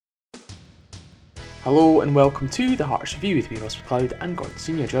Hello and welcome to the Hearts Review with me, Ross McLeod, and Gordon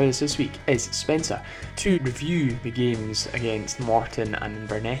Senior. Joining us this week is Spencer to review the games against Morton and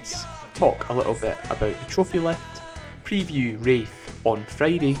Inverness, talk a little bit about the trophy lift, preview Raith on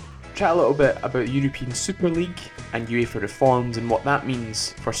Friday, chat a little bit about the European Super League and UEFA reforms and what that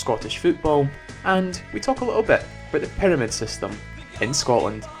means for Scottish football, and we talk a little bit about the pyramid system in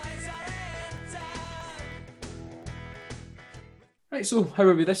Scotland. Right, so how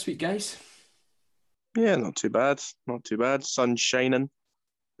are we this week, guys? Yeah, not too bad. Not too bad. Sun's shining.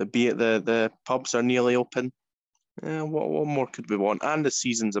 The pubs are nearly open. What more could we want? And the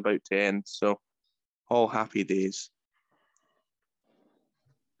season's about to end, so all happy days.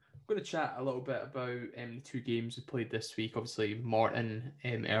 I'm going to chat a little bit about the two games we played this week. Obviously, Morton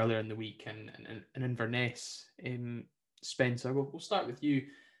earlier in the week and Inverness. Spencer, we'll start with you.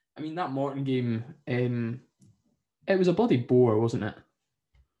 I mean, that Morton game, it was a bloody bore, wasn't it?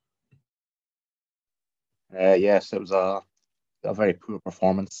 Yes, it was a very poor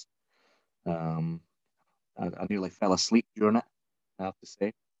performance. I nearly fell asleep during it, I have to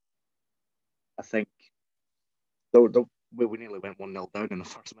say. I think we nearly went 1-0 down in the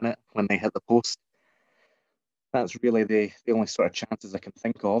first minute when they hit the post. That's really the only sort of chances I can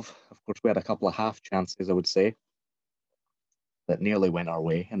think of. Of course, we had a couple of half chances, I would say, that nearly went our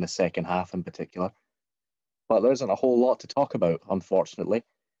way in the second half in particular. But there isn't a whole lot to talk about, unfortunately.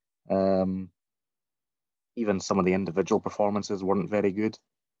 Even some of the individual performances weren't very good.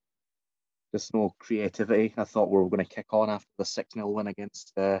 Just no creativity. I thought we were going to kick on after the 6-0 win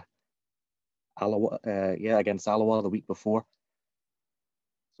against Alloa, against Alloa the week before.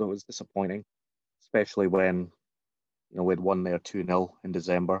 So it was disappointing, especially when we'd won there 2-0 in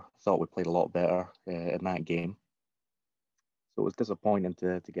December. I thought we played a lot better in that game. So it was disappointing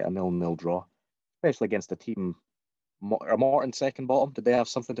to get a 0-0 draw, especially against a team. Are Morton second bottom? Did they have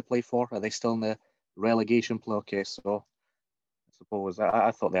something to play for? Are they still in the relegation play? Okay, so I suppose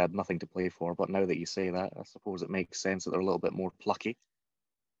I thought they had nothing to play for, but now that you say that, I suppose it makes sense that they're a little bit more plucky.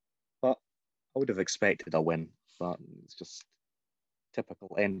 But I would have expected a win, but it's just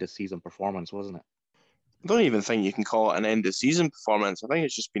typical end of season performance, wasn't it? I don't even think you can call it an end of season performance. I think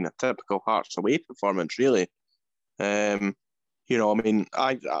it's just been a typical Hearts away performance, really. I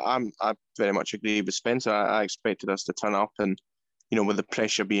very much agree with Spencer. I expected us to turn up and, with the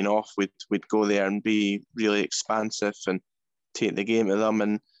pressure being off, we'd go there and be really expansive and take the game to them.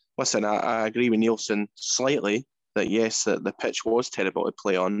 And listen, I agree with Nielsen slightly that yes, that the pitch was terrible to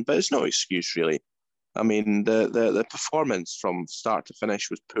play on, but it's no excuse really. I mean, the performance from start to finish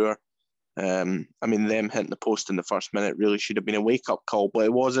was poor. Them hitting the post in the first minute really should have been a wake-up call, but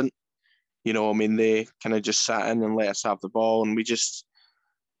it wasn't. They kind of just sat in and let us have the ball, and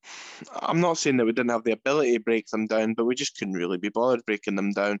I'm not saying that we didn't have the ability to break them down, but we just couldn't really be bothered breaking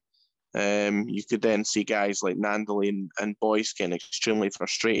them down. You could then see guys like Nandali and Boyce getting extremely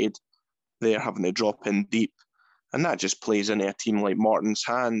frustrated. They're having to drop in deep. And that just plays into a team like Morton's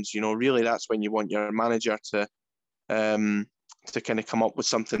hands. Really that's when you want your manager to kind of come up with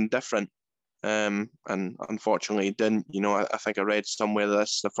something different. And unfortunately he didn't. I think I read somewhere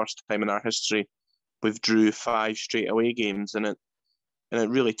the first time in our history we've drew 5 straight away games, and it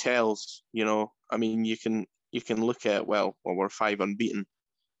really tells. You can look at we're 5 unbeaten,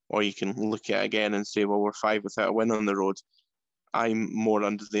 or you can look at it again and say, we're 5 without a win on the road. I'm more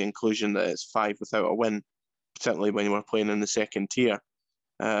under the inclusion that it's 5 without a win, particularly when we're playing in the second tier.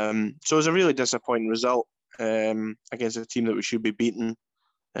 So it was a really disappointing result against a team that we should be beating.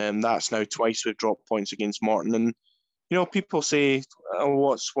 That's now twice we've dropped points against Morton. And, people say,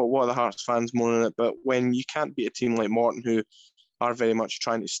 what are the Hearts fans moaning at? But when you can't beat a team like Morton, who are very much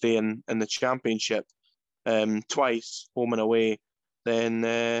trying to stay in the championship twice, home and away,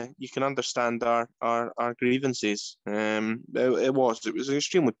 then you can understand our grievances. It was an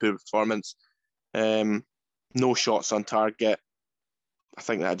extremely poor performance. No shots on target. I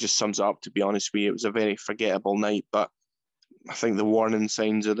think that just sums it up, to be honest with you. It was a very forgettable night, but I think the warning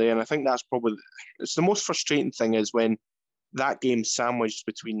signs are there. And I think it's the most frustrating thing is when that game's sandwiched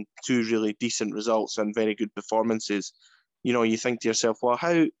between 2 really decent results and very good performances. You think to yourself, well,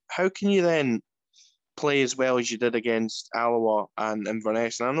 how can you then play as well as you did against Alloa and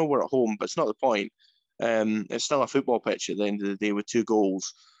Inverness? And I know we're at home, but it's not the point. It's still a football pitch at the end of the day with 2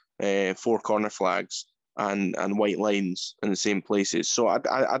 goals, 4 corner flags, and white lines in the same places. So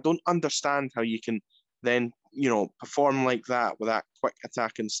I don't understand how you can then perform like that with that quick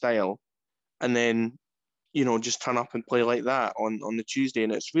attacking style, and then just turn up and play like that on the Tuesday.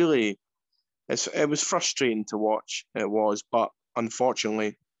 And it was frustrating to watch. It was, but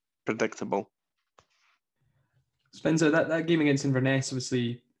unfortunately predictable. Spencer, that game against Inverness,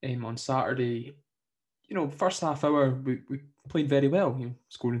 obviously, on Saturday, first half hour we played very well,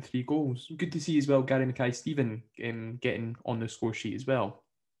 scoring 3 goals. Good to see as well Gary Mackay-Steven getting on the score sheet as well.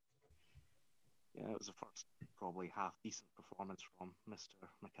 Yeah, it was the first probably half decent performance from Mr.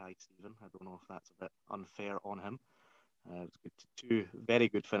 Mackay-Steven. I don't know if that's a bit unfair on him. It was good. Two very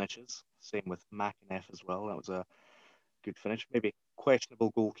good finishes. Same with McInnes as well. That was a good finish. Maybe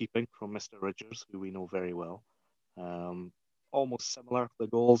questionable goalkeeping from Mr. Ridgers, who we know very well. Almost similar, the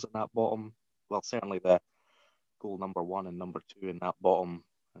goals in that bottom. Well, certainly the goal number 1 and number 2 in that bottom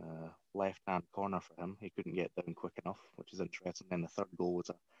left-hand corner for him. He couldn't get down quick enough, which is interesting. Then the third goal was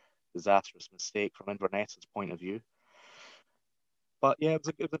a disastrous mistake from Inverness's point of view. But yeah, it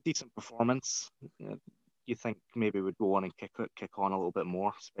was a decent performance. You think maybe we'd go on and kick on a little bit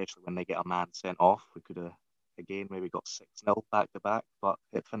more, especially when they get a man sent off. We could have, again, maybe got 6-0 back-to-back, but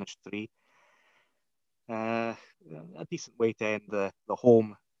it finished 3. A decent way to end the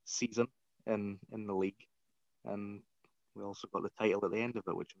home season in the league. And we also got the title at the end of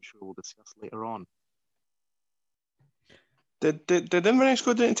it, which I'm sure we'll discuss later on. Did Inverness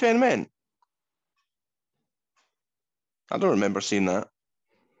go down to 10 men? I don't remember seeing that.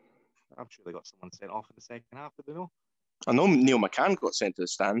 I'm sure they got someone sent off in the second half, did they know? I know Neil McCann got sent to the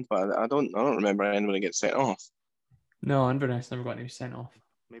stand, but I don't remember anyone get sent off. No, Inverness never got any sent off.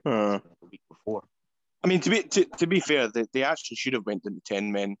 Maybe the week before. I mean, to be fair, they actually should have went into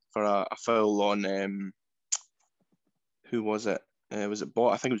 10 men for a foul on who was it? Was it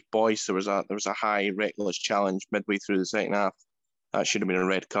I think it was Boyce. There was a high reckless challenge midway through the second half. That should have been a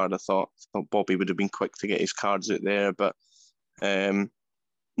red card. I thought Bobby would have been quick to get his cards out there, but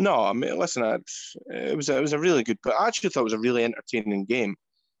no. I mean, listen, it was a really good. But I actually thought it was a really entertaining game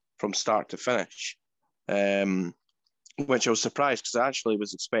from start to finish. Which I was surprised because I actually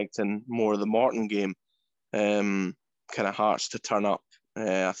was expecting more of the Morton game, kind of Hearts to turn up.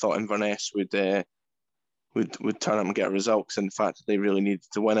 I thought Inverness would turn up and get a result because in fact they really needed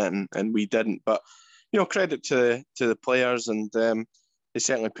to win it and we didn't. But credit to the players and they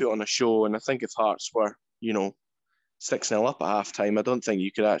certainly put on a show. And I think if Hearts were 6-0 up at half time, I don't think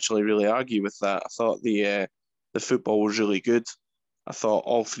you could actually really argue with that. I thought the football was really good. I thought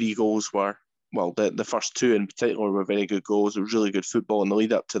all 3 goals were. Well, the first 2 in particular were very good goals. It was really good football in the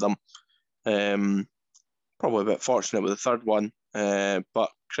lead up to them. Probably a bit fortunate with the third one, but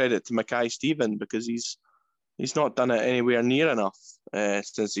credit to Mackay-Steven because he's not done it anywhere near enough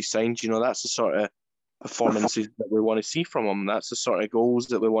since he signed. That's the sort of performances that we want to see from him. That's the sort of goals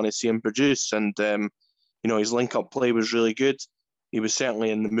that we want to see him produce. And his link-up play was really good. He was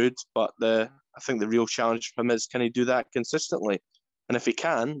certainly in the mood, but I think the real challenge for him is can he do that consistently? And if he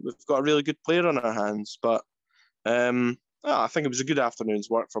can, we've got a really good player on our hands. But I think it was a good afternoon's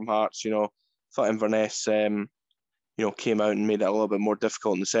work from Hearts. I thought Inverness, came out and made it a little bit more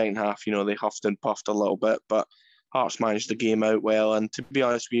difficult in the second half. They huffed and puffed a little bit, but Hearts managed the game out well. And to be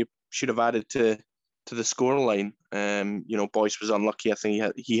honest, we should have added to the scoreline. Boyce was unlucky. I think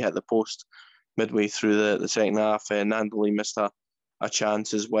he hit the post midway through the second half, and Nandoli missed a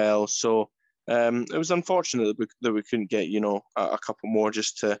chance as well. So. It was unfortunate that we couldn't get a couple more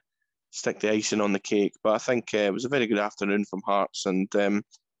just to stick the icing on the cake, but I think it was a very good afternoon from Hearts, and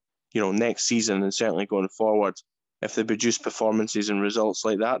next season and certainly going forward, if they produce performances and results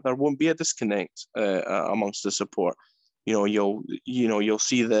like that, there won't be a disconnect amongst the support. You'll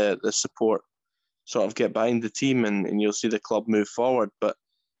see the support sort of get behind the team, and you'll see the club move forward. But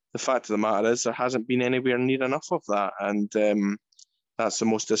the fact of the matter is there hasn't been anywhere near enough of that, and that's the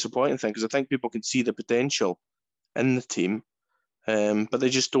most disappointing thing because I think people can see the potential in the team, but they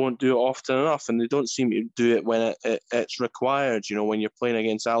just don't do it often enough, and they don't seem to do it when it's required. When you're playing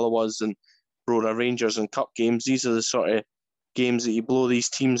against Alloas and Brora Rangers and cup games, these are the sort of games that you blow these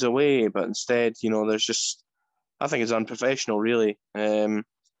teams away. But instead, there's just, I think it's unprofessional, really, and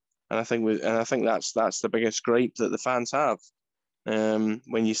I think that's the biggest gripe that the fans have.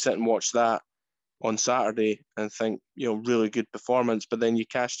 When you sit and watch that on Saturday and think, really good performance, but then you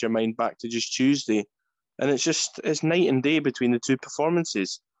cast your mind back to just Tuesday and it's night and day between the 2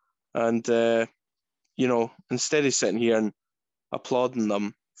 performances. And, instead of sitting here and applauding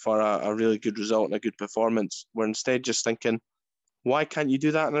them for a really good result and a good performance, we're instead just thinking, why can't you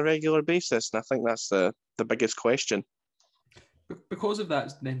do that on a regular basis? And I think that's the biggest question. Because of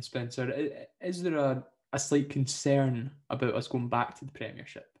that then, Spencer, is there a slight concern about us going back to the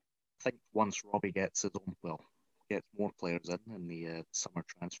Premiership? I think once Robbie gets more players in the summer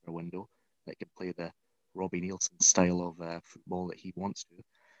transfer window that can play the Robbie Nielsen style of football that he wants to,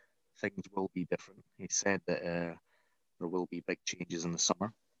 things will be different. He said that there will be big changes in the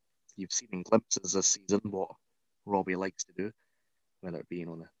summer. You've seen in glimpses this season what Robbie likes to do, whether it be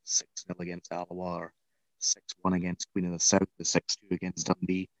on a 6-0 against Alloa or 6-1 against Queen of the South, the 6-2 against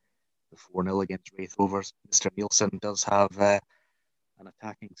Dundee, the 4-0 against Raith Rovers. Mr. Nielsen does have an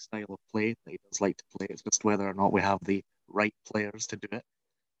attacking style of play that he does like to play. It's just whether or not we have the right players to do it.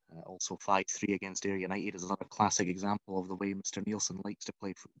 Also, 5-3 against Ayr United is another classic example of the way Mr. Nielsen likes to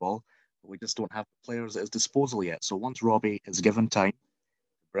play football. But we just don't have the players at his disposal yet. So once Robbie is given time,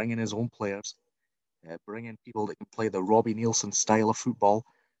 bring in his own players, bring in people that can play the Robbie Nielsen style of football,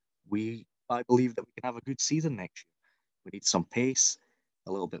 I believe that we can have a good season next year. We need some pace,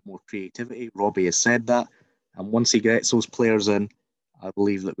 a little bit more creativity. Robbie has said that. And once he gets those players in, I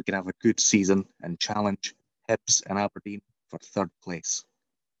believe that we can have a good season and challenge Hibs and Aberdeen for third place.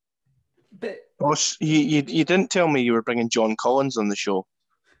 But Boss, you didn't tell me you were bringing John Collins on the show.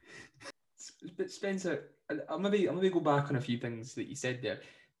 But Spencer, I'll maybe go back on a few things that you said there.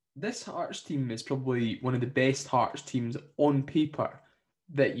 This Hearts team is probably one of the best Hearts teams on paper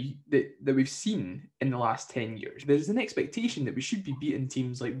that we've seen in the last 10 years. There's an expectation that we should be beating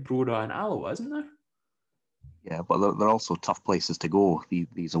teams like Brora and Alloa, isn't there? Yeah, but they're also tough places to go,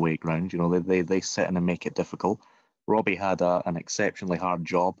 these away grounds. You know, they sit in and make it difficult. Robbie had an exceptionally hard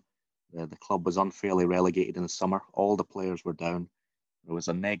job. The club was unfairly relegated in the summer. All the players were down. There was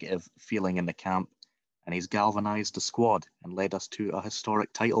a negative feeling in the camp, and he's galvanised the squad and led us to a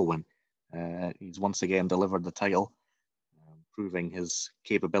historic title win. He's once again delivered the title, proving his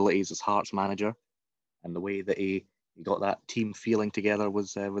capabilities as Hearts manager, and the way that he got that team feeling together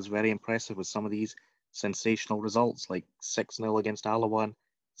was very impressive with some of these sensational results, like 6-0 against Alloa and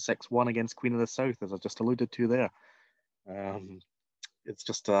 6-1 against Queen of the South, as I just alluded to there. It's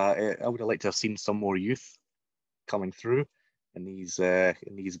just I would have liked to have seen some more youth coming through in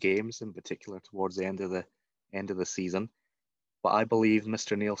these games, in particular towards the end of the season. But I believe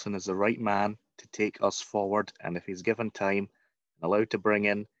Mr. Nielsen is the right man to take us forward, and if he's given time and allowed to bring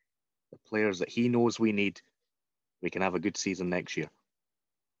in the players that he knows we need, we can have a good season next year.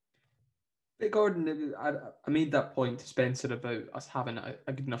 But Gordon, I made that point to Spencer about us having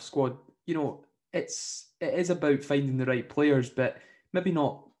a good enough squad. You know, it is about finding the right players, but maybe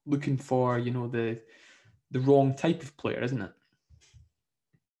not looking for, you know, the wrong type of player, isn't it?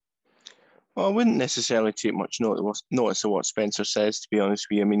 Well, I wouldn't necessarily take much notice of what Spencer says, to be honest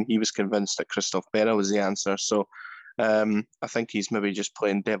with you. I mean, he was convinced that Christoph Berra was the answer, so I think he's maybe just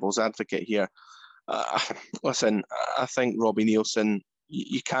playing devil's advocate here. Listen, I think Robbie Nielsen,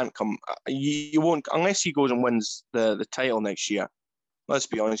 you can't come, you won't, unless he goes and wins the title next year. Let's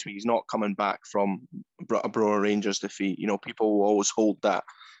be honest with you, he's not coming back from a Brora Rangers defeat. You know, people will always hold that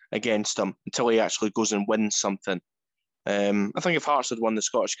against him until he actually goes and wins something. I think if Hearts had won the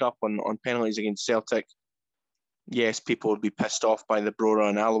Scottish Cup on penalties against Celtic, yes, people would be pissed off by the Brora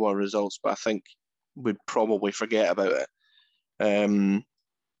and Alloa results, but I think we'd probably forget about it.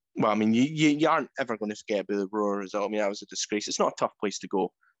 Well, I mean, you aren't ever going to forget about the Brora result. I mean, that was a disgrace. It's not a tough place to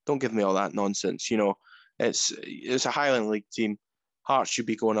go. Don't give me all that nonsense. You know, it's a Highland League team. Hearts should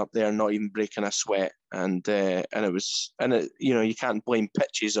be going up there and not even breaking a sweat. And you know, you can't blame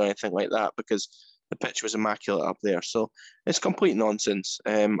pitches or anything like that because the pitch was immaculate up there. So it's complete nonsense.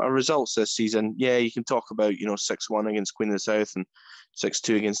 Our results this season, yeah, you can talk about, you know, 6-1 against Queen of the South and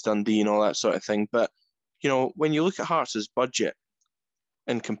 6-2 against Dundee and all that sort of thing. But, you know, when you look at Hearts' budget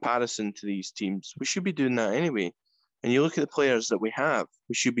in comparison to these teams, we should be doing that anyway. And you look at the players that we have,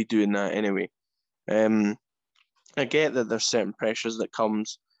 we should be doing that anyway. I get that there's certain pressures that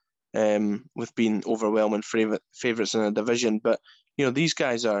comes with being overwhelming favourites in a division, but you know these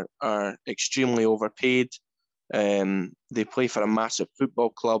guys are extremely overpaid. They play for a massive football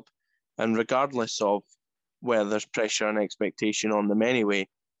club, and regardless of whether there's pressure and expectation on them anyway,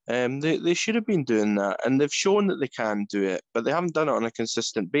 they should have been doing that, and they've shown that they can do it, but they haven't done it on a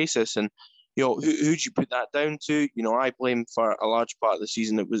consistent basis. And you know, who do you put that down to? You know, I blame for a large part of the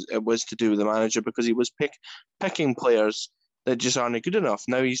season it was to do with the manager because he was picking players that just aren't good enough.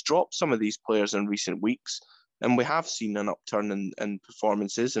 Now he's dropped some of these players in recent weeks, and we have seen an upturn in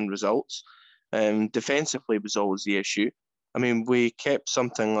performances and results. Defensively was always the issue. I mean, we kept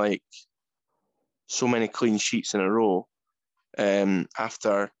something like so many clean sheets in a row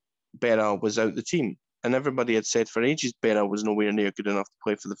after Berra was out the team. And everybody had said for ages Berra was nowhere near good enough to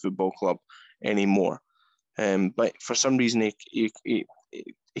play for the football club anymore. But for some reason he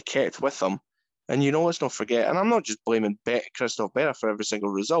kept with them. And you know, let's not forget, and I'm not just blaming Christoph Berra for every single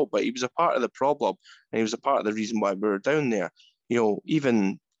result, but he was a part of the problem and he was a part of the reason why we were down there. You know,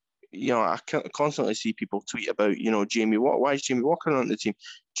 even, you know, I constantly see people tweet about, you know, Jamie Walker. Why is Jamie Walker not on the team?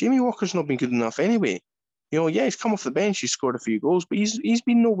 Jamie Walker's not been good enough anyway. You know, yeah, he's come off the bench, he's scored a few goals, but he's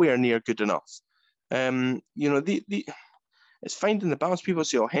been nowhere near good enough. You know, it's finding the balance. People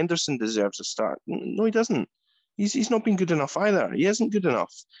say, "Oh, Henderson deserves a start." No, he doesn't. He's not been good enough either. He isn't good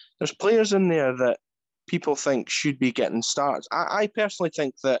enough. There's players in there that people think should be getting starts. I personally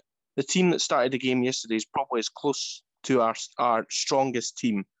think that the team that started the game yesterday is probably as close to our strongest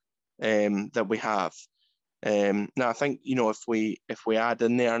team that we have. Now, I think, if we add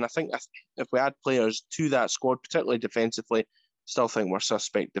in there, and I think if we add players to that squad, particularly defensively, still think we're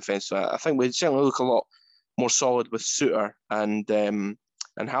suspect defensively. I think we certainly look a lot more solid with Suter and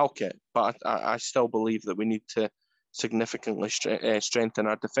Halkett, but I still believe that we need to significantly strengthen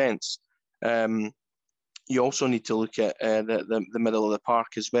our defence. You also need to look at the middle of the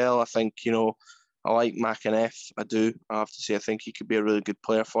park as well. I think, I like McInnes. I do. I have to say, I think he could be a really good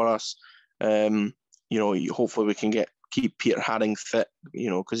player for us. Hopefully we can keep Peter Haring fit,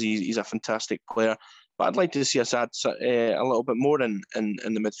 because he's a fantastic player. But I'd like to see us add a little bit more in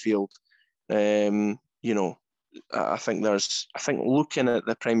the midfield. I think looking at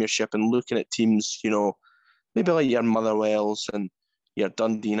the Premiership and looking at teams, maybe like your Motherwells and your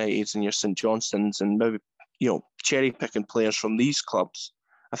Dundee Uniteds and your St Johnstones, and maybe, cherry picking players from these clubs.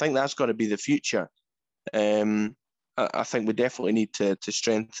 I think that's got to be the future. I think we definitely need to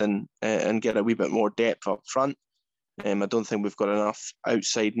strengthen and get a wee bit more depth up front. I don't think we've got enough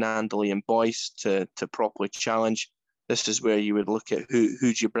outside Nandley and Boyce to properly challenge. This is where you would look at who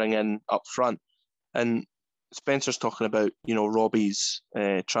do you bring in up front. And Spencer's talking about, Robbie's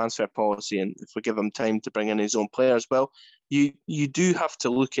transfer policy, and if we give him time to bring in his own players, well, you do have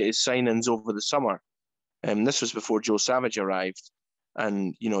to look at his signings over the summer. This was before Joe Savage arrived,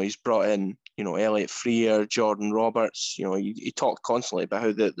 and he's brought in Elliot Freer, Jordan Roberts. He talked constantly about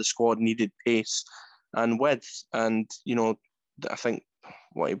how the squad needed pace and width, and I think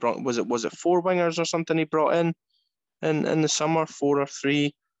what he brought was it 4 wingers or something he brought in the summer, 4 or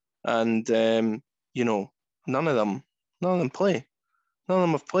 3, and none of them play. None of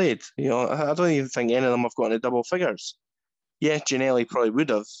them have played. I don't even think any of them have got into double figures. Yeah, Ginnelly probably would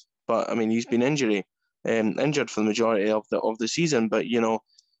have, but I mean he's been injured for the majority of the season. But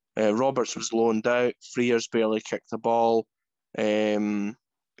Roberts was loaned out. Freer's barely kicked the ball.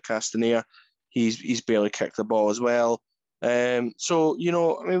 Castaneer, he's barely kicked the ball as well. So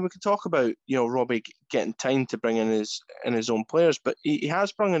we could talk about Robbie getting time to bring in his own players, but he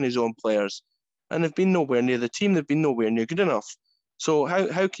has brought in his own players, and they've been nowhere near the team. They've been nowhere near good enough. So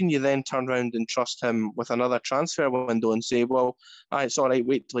how can you then turn around and trust him with another transfer window and say, well, it's all right,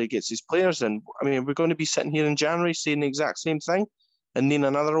 wait till he gets his players in? I mean, we're going to be sitting here in January saying the exact same thing and need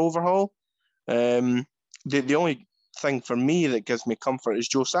another overhaul. The only thing for me that gives me comfort is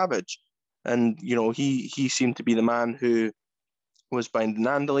Joe Savage. And, he seemed to be the man who was behind the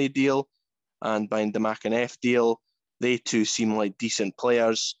Nandley deal and behind the McInnes deal. They two seem like decent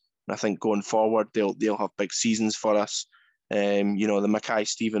players. And I think going forward, they'll have big seasons for us. The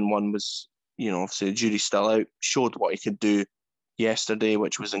Mackay-Stephen one was, obviously the jury's still out, showed what he could do yesterday,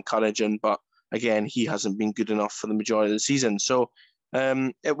 which was encouraging. But again, he hasn't been good enough for the majority of the season. So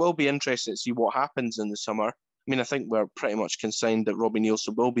it will be interesting to see what happens in the summer. I mean, I think we're pretty much consigned that Robbie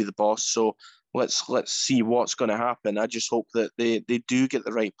Neilson will be the boss. So let's see what's going to happen. I just hope that they do get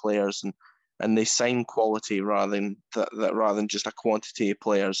the right players and they sign quality rather than just a quantity of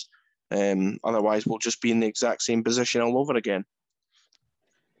players. Otherwise, we'll just be in the exact same position all over again.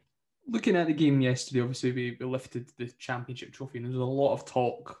 Looking at the game yesterday, obviously we lifted the championship trophy, and there was a lot of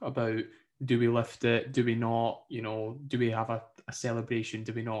talk about, do we lift it, do we not, do we have a celebration,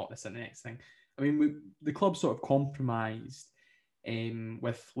 do we not, this and the next thing. I mean, the club sort of compromised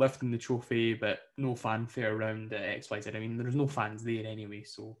with lifting the trophy, but no fanfare around XYZ. I mean, there's no fans there anyway,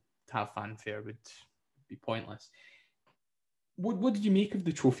 so to have fanfare would be pointless. What did you make of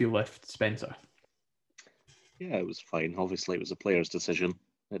the trophy lift, Spencer? Yeah, it was fine. Obviously, it was a player's decision.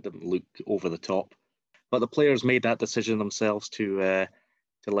 It didn't look over the top. But the players made that decision themselves to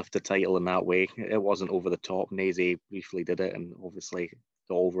lift the title in that way. It wasn't over the top. Naze briefly did it and obviously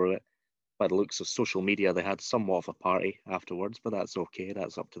got over it. By the looks of social media, they had somewhat of a party afterwards, but that's okay.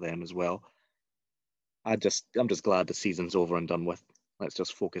 That's up to them as well. I'm just glad the season's over and done with. Let's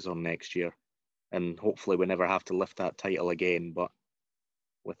just focus on next year. And hopefully we never have to lift that title again. But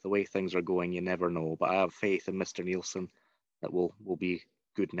with the way things are going, you never know. But I have faith in Mr. Neilson that we'll be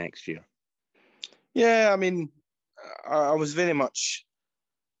good next year. Yeah, I mean, I very much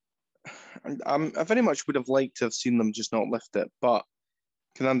would have liked to have seen them just not lift it, but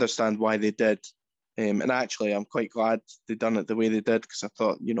can understand why they did. And actually, I'm quite glad they done it the way they did, because I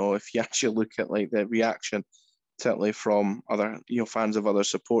thought, if you actually look at like the reaction, certainly from other fans of other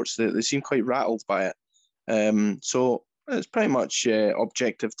supports, they seem quite rattled by it. So it's pretty much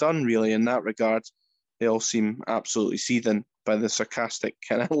objective done, really, in that regard. They all seem absolutely seething. by the sarcastic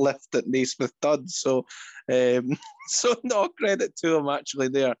kind of lift at Naismith done. So, so no credit to him actually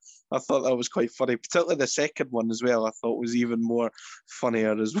there. I thought that was quite funny, particularly the second one as well. I thought was even more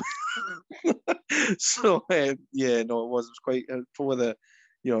funnier as well. So yeah, no, it was quite probably the.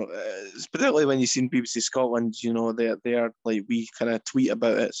 Particularly when you've seen BBC Scotland, they are like, we kind of tweet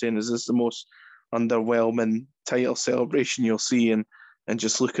about it saying, is this the most underwhelming title celebration you'll see? And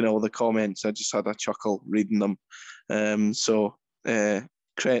just looking at all the comments, I just had a chuckle reading them. So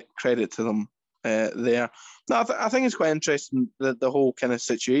credit to them there. No, I think it's quite interesting, the whole kind of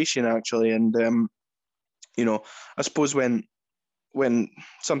situation actually. And, I suppose when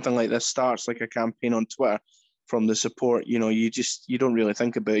something like this starts, like a campaign on Twitter, from the support, you don't really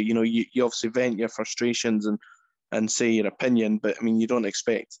think about it. You obviously vent your frustrations and say your opinion, but I mean, you don't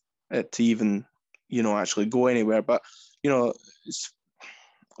expect it to even, actually go anywhere. But,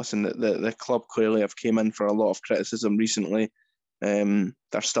 listen, the club clearly have came in for a lot of criticism recently. They're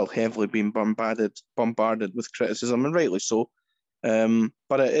still heavily being bombarded with criticism, and rightly so.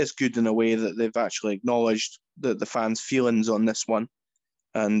 But it is good in a way that they've actually acknowledged the fans' feelings on this one,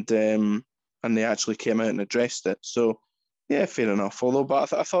 and they actually came out and addressed it. So, yeah, fair enough. Although,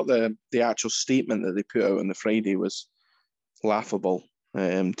 but I thought the actual statement that they put out on the Friday was laughable,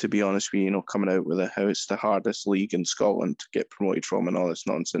 to be honest with you, coming out with how it's the hardest league in Scotland to get promoted from and all this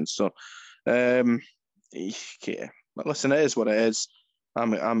nonsense. So, yeah. But listen, it is what it is.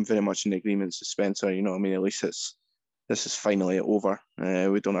 I'm very much in agreement with Spencer. I mean, at least this is finally over.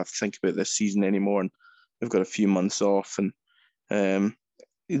 We don't have to think about this season anymore, and we've got a few months off, and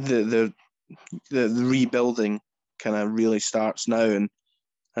the rebuilding kind of really starts now,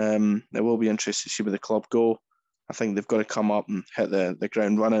 and it will be interesting to see where the club go. I think they've got to come up and hit the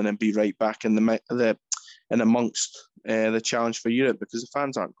ground running and be right back in amongst the challenge for Europe, because the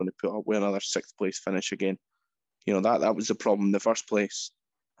fans aren't going to put up with another 6th place finish again. That was the problem in the first place.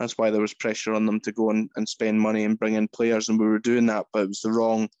 That's why there was pressure on them to go and spend money and bring in players, and we were doing that, but it was the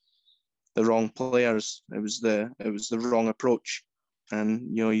wrong players. It was the wrong approach.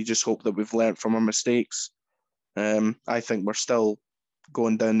 And, you just hope that we've learnt from our mistakes. I think we're still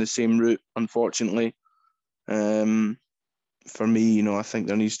going down the same route, unfortunately. For me, I think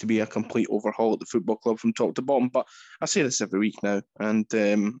there needs to be a complete overhaul at the football club from top to bottom. But I say this every week now, and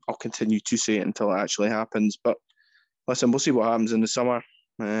I'll continue to say it until it actually happens. But listen, we'll see what happens in the summer.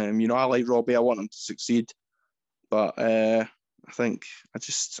 I like Robbie. I want him to succeed. But I think I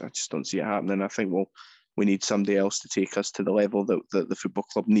just don't see it happening. I think we need somebody else to take us to the level that the football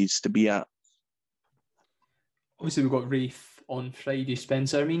club needs to be at. Obviously, we've got Raith on Friday,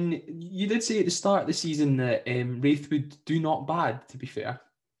 Spencer. I mean, you did say at the start of the season that Raith would do not bad, to be fair.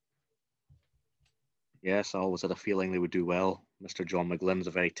 Yes, I always had a feeling they would do well. Mr. John McGlynn's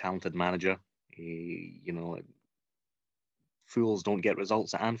a very talented manager. Fools don't get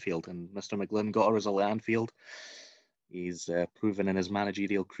results at Anfield, and Mr. McGlynn got a result at Anfield. He's proven in his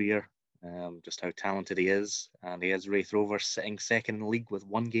managerial career just how talented he is, and he has Raith Rovers sitting second in the league with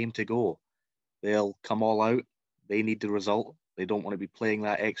 1 game to go. They'll come all out. They need the result. They don't want to be playing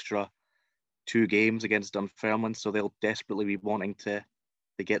that extra 2 games against Dunfermline, so they'll desperately be wanting to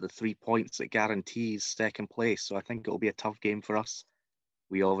get the 3 points that guarantees second place. So I think it'll be a tough game for us.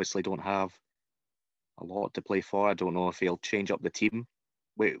 We obviously don't have a lot to play for. I don't know if he'll change up the team.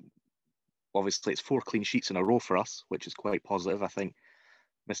 Obviously, it's 4 clean sheets in a row for us, which is quite positive. I think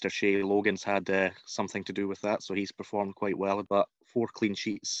Mr. Shea Logan's had something to do with that, so he's performed quite well. But 4 clean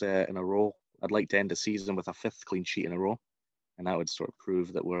sheets in a row. I'd like to end the season with a 5th clean sheet in a row, and that would sort of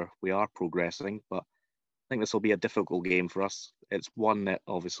prove that we are progressing. But I think this will be a difficult game for us. It's one that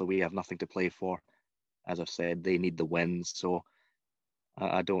obviously we have nothing to play for. As I've said, they need the wins, so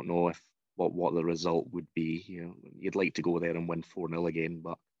I don't know what the result would be. You'd like to go there and win 4-0 again,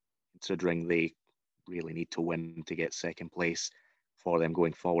 but considering they really need to win to get second place for them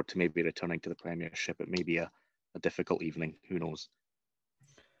going forward to maybe returning to the Premiership, it may be a difficult evening. Who knows?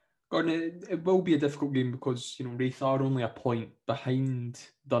 Gordon, it will be a difficult game because, Raith are only a point behind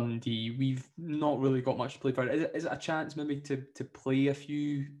Dundee. We've not really got much to play for. Is it a chance maybe to play a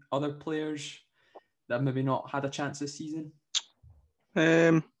few other players that have maybe not had a chance this season?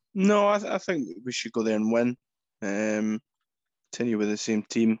 No, I think we should go there and win. Continue with the same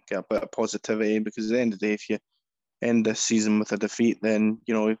team, get a bit of positivity, because at the end of the day, if you end this season with a defeat, then,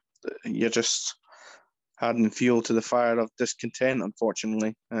 you're just adding fuel to the fire of discontent,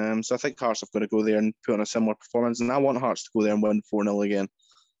 unfortunately. So I think Hearts have got to go there and put on a similar performance, and I want Hearts to go there and win 4-0 again.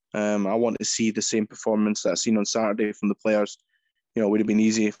 I want to see the same performance that I seen on Saturday from the players. It would have been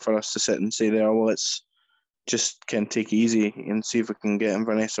easy for us to sit and say there, well, let's just take it easy and see if we can get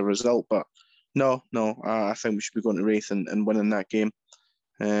Inverness a result. But No, I think we should be going to Raith and winning that game.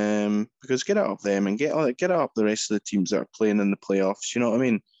 Because get out of them and get out of the rest of the teams that are playing in the playoffs. You know what I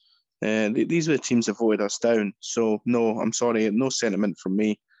mean? These are the teams that voted us down. So no, I'm sorry, no sentiment from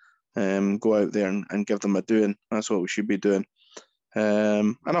me. Go out there and give them a doing. That's what we should be doing.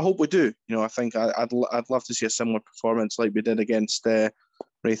 And I hope we do. You know, I think I'd love to see a similar performance like we did against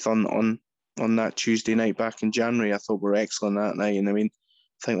Raith on that Tuesday night back in January. I thought we were excellent that night, and I mean,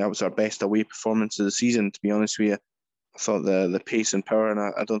 I think that was our best away performance of the season. To be honest with you, I thought the pace and power, and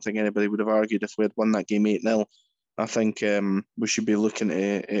I don't think anybody would have argued if we had won that game 8-0. I think we should be looking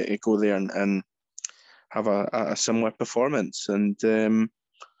to go there and have a similar performance. And you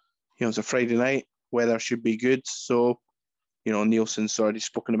know, it's a Friday night. Weather should be good, so you know, Nielsen's already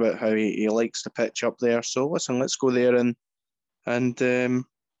spoken about how he likes the pitch up there. So listen, let's go there and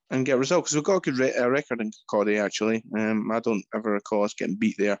get a result, because we've got a good record in Kirkcaldy actually. I don't ever recall us getting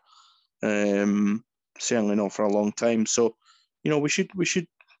beat there. Certainly not for a long time. So, you know, we should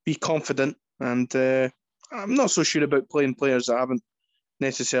be confident. And I'm not so sure about playing players that haven't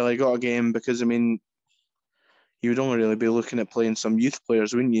necessarily got a game, because I mean, you would only really be looking at playing some youth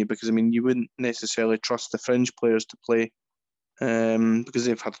players, wouldn't you? Because I mean, you wouldn't necessarily trust the fringe players to play. Because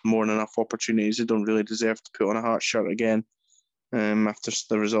they've had more than enough opportunities. They don't really deserve to put on a Hearts shirt again after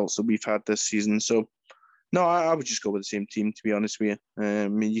the results that we've had this season. So, no, I would just go with the same team, to be honest with you. I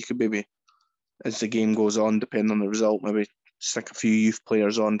mean, you could maybe, as the game goes on, depending on the result, maybe stick a few youth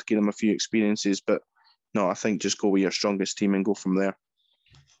players on to give them a few experiences. But no, I think just go with your strongest team and go from there.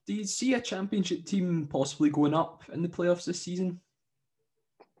 Do you see a championship team possibly going up in the playoffs this season?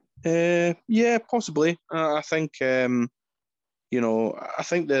 Yeah, possibly. I think you know, I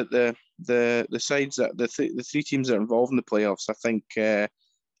think that the sides that the three teams that are involved in the playoffs, I think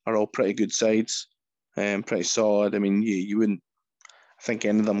are all pretty good sides, pretty solid. I mean, you wouldn't. I think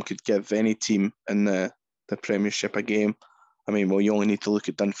any of them could give any team in the Premiership a game. I mean, well, you only need to look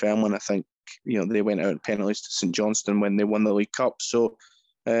at Dunfermline. I think you know they went out in penalties to St Johnstone when they won the League Cup. So,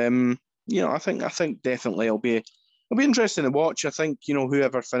 you know, I think definitely it'll be interesting to watch. I think you know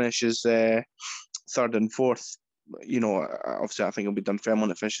whoever finishes third and fourth, you know, obviously I think it'll be Dunfermline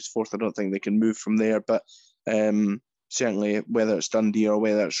that finishes fourth. I don't think they can move from there, but certainly whether it's Dundee or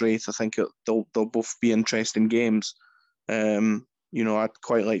whether it's Raith, I think they'll both be interesting games. You know, I'd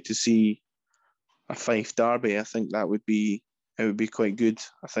quite like to see a Fife derby. I think it would be quite good.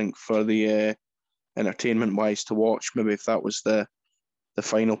 I think for the entertainment wise to watch. Maybe if that was the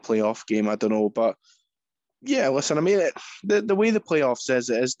final playoff game, I don't know, but. Yeah, listen, I mean, the way the playoffs is,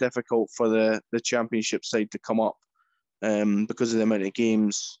 it is difficult for the championship side to come up because of the amount of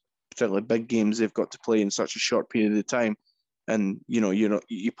games, particularly big games, they've got to play in such a short period of time. And, you know,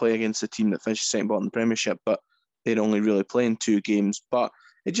 you play against a team that finishes second bottom in the Premiership, but they're only really playing 2 games. But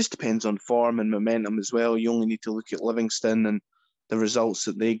it just depends on form and momentum as well. You only need to look at Livingston and the results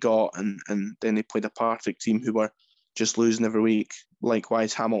that they got, and then they played a Partick team who were just losing every week.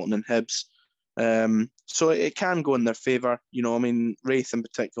 Likewise, Hamilton and Hibs. So it can go in their favour. You know, I mean, Raith in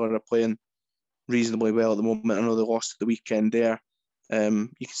particular are playing reasonably well at the moment. I know they lost at the weekend there. You can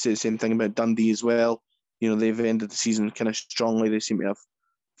say the same thing about Dundee as well. You know, they've ended the season kind of strongly. They seem to have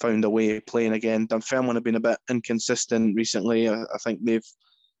found a way of playing again. Dunfermline have been a bit inconsistent recently. I think they've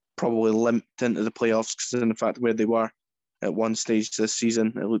probably limped into the playoffs because of the fact where they were at one stage this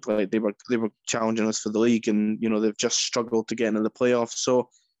season. It looked like they were challenging us for the league, and you know they've just struggled to get into the playoffs. So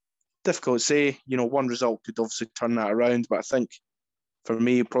difficult to say. You know, one result could obviously turn that around, but I think for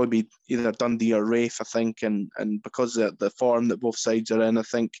me, it'd probably be either Dundee or Raith, I think, and because of the form that both sides are in, I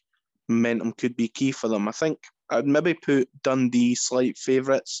think momentum could be key for them. I think I'd maybe put Dundee slight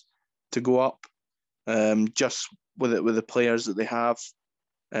favourites to go up, just with the players that they have.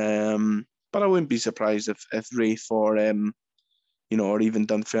 But I wouldn't be surprised if Raith or you know, or even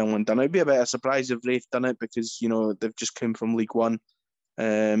Dunfermline done it. It'd be a bit of a surprise if Raith done it because you know they've just come from League One.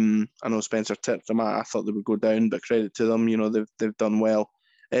 I know Spencer tipped them. I thought they would go down, but credit to them. You know, they've done well.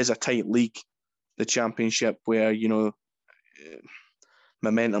 It is a tight league, the Championship, where you know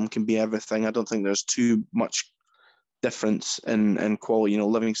momentum can be everything. I don't think there's too much difference in quality. You know,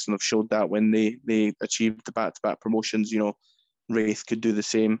 Livingston have showed that when they achieved the back-to-back promotions. You know, Raith could do the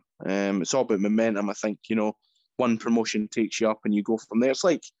same. It's all about momentum. I think you know one promotion takes you up and you go from there. It's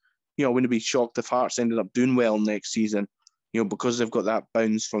like you know, I wouldn't be shocked if Hearts ended up doing well next season. You know, because they've got that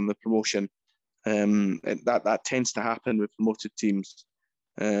bounce from the promotion. That tends to happen with promoted teams.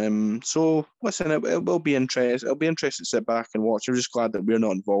 So listen, it will be interesting. It'll be interesting to sit back and watch. I'm just glad that we're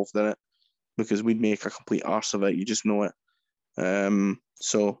not involved in it because we'd make a complete arse of it. You just know it.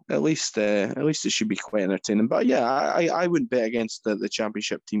 So at least it should be quite entertaining. But yeah, I wouldn't bet against the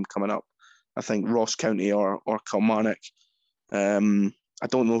championship team coming up. I think Ross County or Kilmarnock. I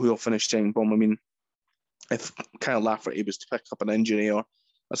don't know who will finish second bottom. I mean, if Kyle Lafferty was to pick up an injury or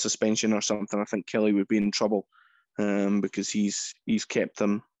a suspension or something, I think Kelly would be in trouble, because he's kept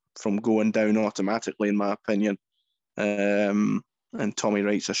them from going down automatically, in my opinion. And Tommy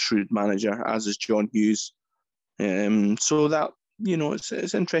Wright's a shrewd manager, as is John Hughes. So that,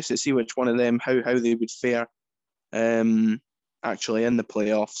 it's interesting to see which one of them, how they would fare actually in the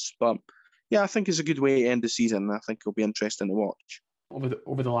playoffs. But yeah, I think it's a good way to end the season. I think it'll be interesting to watch.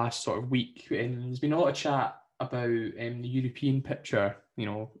 Over the last sort of week, there's been a lot of chat about the European picture,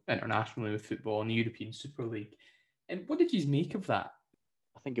 internationally with football and the European Super League. And what did you make of that?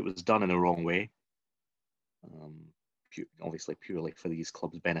 I think it was done in the wrong way. Obviously, purely for these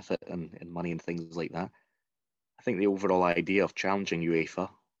clubs' benefit and money and things like that. I think the overall idea of challenging UEFA,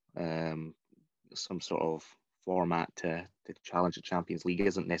 some sort of format to challenge the Champions League,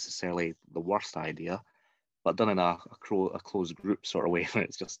 isn't necessarily the worst idea, but done in a closed group sort of way, where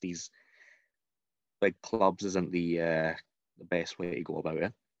it's just these big clubs, isn't the best way to go about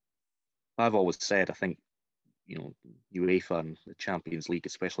it. I've always said, I think, UEFA and the Champions League,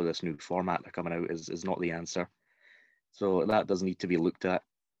 especially this new format they're coming out, is not the answer. So that does need to be looked at.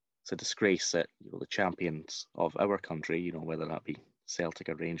 It's a disgrace that the champions of our country, whether that be Celtic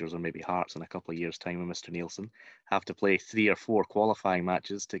or Rangers or maybe Hearts in a couple of years' time with Mr. Nielsen, have to play 3 or 4 qualifying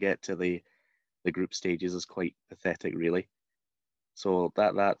matches to get to the group stages is quite pathetic, really. So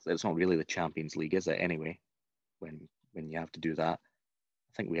that it's not really the Champions League, is it, anyway, when you have to do that?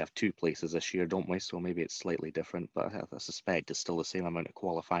 I think we have 2 places this year, don't we? So maybe it's slightly different, but I suspect it's still the same amount of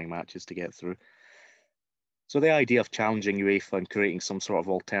qualifying matches to get through. So the idea of challenging UEFA and creating some sort of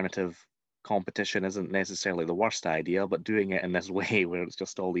alternative competition isn't necessarily the worst idea, but doing it in this way where it's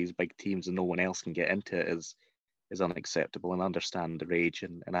just all these big teams and no one else can get into it is unacceptable, and I understand the rage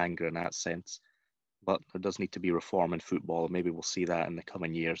and anger in that sense. But there does need to be reform in football, and maybe we'll see that in the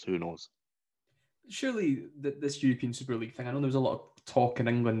coming years. Who knows? Surely this European Super League thing, I know there was a lot of talk in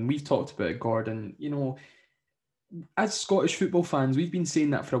England. We've talked about it, Gordon. As Scottish football fans, we've been saying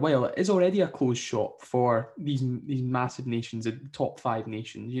that for a while. It is already a closed shop for these massive nations, the top 5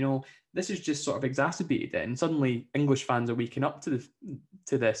 nations. This has just sort of exacerbated it, and suddenly English fans are waking up to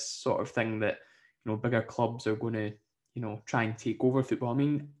this sort of thing that bigger clubs are going to try and take over football. I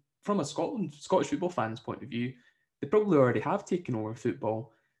mean, from a Scottish football fans' point of view, they probably already have taken over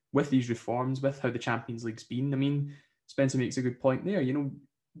football with these reforms, with how the Champions League's been. I mean, Spencer makes a good point there.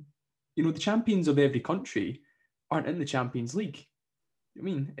 The champions of every country aren't in the Champions League. I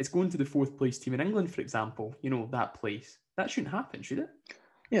mean, it's going to the 4th place team in England, for example, that place. That shouldn't happen, should it?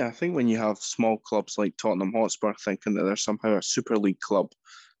 Yeah, I think when you have small clubs like Tottenham Hotspur thinking that they're somehow a Super League club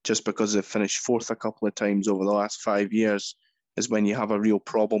just because they've finished 4th a couple of times over the last 5 years is when you have a real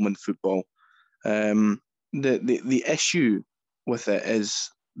problem in football. The issue with it is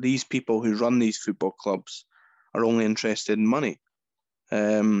these people who run these football clubs are only interested in money.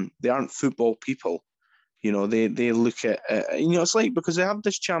 They aren't football people. They look at it's like, because they have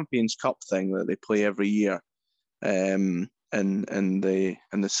this Champions Cup thing that they play every year in the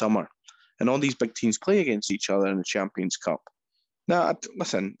summer, and all these big teams play against each other in the Champions Cup. Now,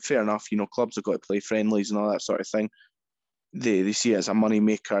 listen, fair enough. Clubs have got to play friendlies and all that sort of thing. They see it as a money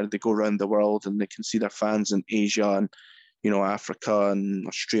maker. They go around the world and they can see their fans in Asia and Africa and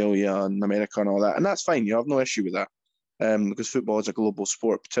Australia and America and all that, and that's fine. You have no issue with that, because football is a global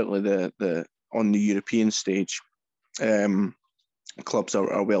sport, particularly the on the European stage. Clubs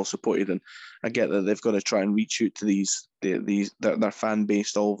are well supported, and I get that they've got to try and reach out to their fan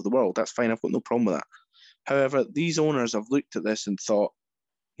base all over the world. That's fine. I've got no problem with that. However, these owners have looked at this and thought,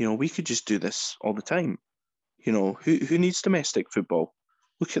 we could just do this all the time. Who needs domestic football?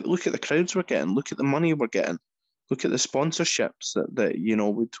 Look at the crowds we're getting. Look at the money we're getting. Look at the sponsorships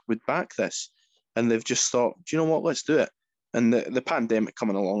that would back this. And they've just thought, do you know what? Let's do it. And the pandemic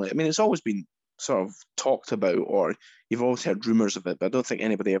coming along, I mean, it's always been sort of talked about, or you've always heard rumours of it, but I don't think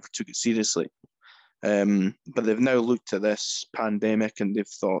anybody ever took it seriously. But they've now looked at this pandemic and they've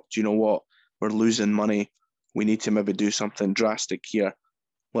thought, do you know what? We're losing money. We need to maybe do something drastic here.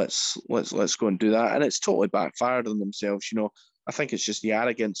 Let's go and do that. And it's totally backfired on themselves. I think it's just the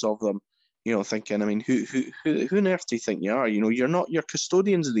arrogance of them, thinking, I mean, who on earth do you think you are? You're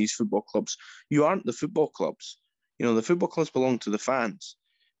custodians of these football clubs. You aren't the football clubs. The football clubs belong to the fans.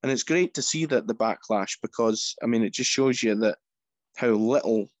 And it's great to see that the backlash, because, I mean, it just shows you that how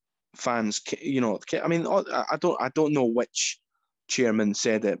little fans, I mean, I don't know which chairman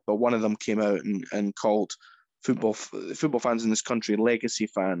said it, but one of them came out and called football fans in this country legacy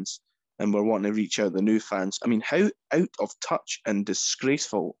fans. and we're wanting to reach out the new fans. I mean, how out of touch and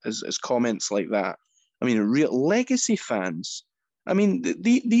disgraceful is comments like that? I mean, real legacy fans. I mean,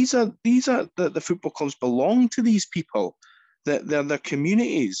 these are the football clubs belong to these people. They're their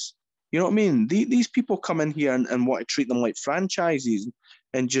communities. You know what I mean? These people come in here and want to treat them like franchises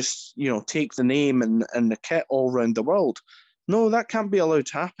and just, take the name and the kit all around the world. No, that can't be allowed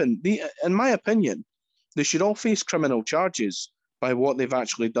to happen. In my opinion, they should all face criminal charges by what they've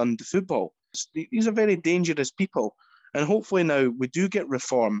actually done to football. These are very dangerous people. And hopefully now we do get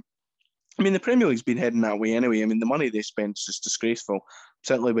reform. I mean, the Premier League's been heading that way anyway. I mean, the money they spend is just disgraceful,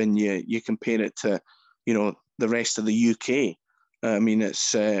 particularly when you compare it to, the rest of the UK. I mean,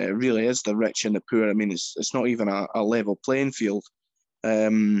 it's really is the rich and the poor. I mean, it's not even a level playing field.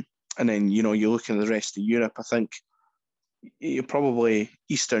 And then, you look at the rest of Europe, I think probably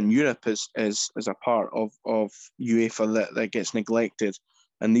Eastern Europe is a part of UEFA that gets neglected.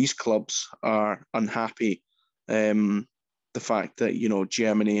 And these clubs are unhappy. The fact that,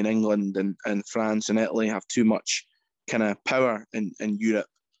 Germany and England and France and Italy have too much kind of power in Europe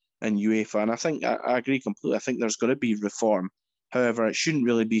and UEFA. And I think I agree completely. I think there's going to be reform. However, it shouldn't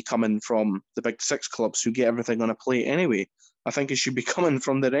really be coming from the big six clubs who get everything on a plate anyway. I think it should be coming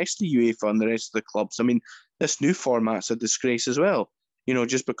from the rest of UEFA and the rest of the clubs. I mean, this new format's a disgrace as well.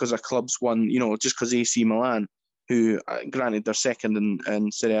 Just because a club's won, just because AC Milan, who granted they're second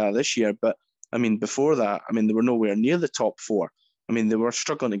in Serie A this year, but I mean, before that, I mean, they were nowhere near the top four. I mean, they were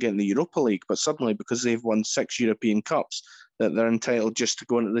struggling to get in the Europa League, but suddenly because they've won 6 European Cups, that they're entitled just to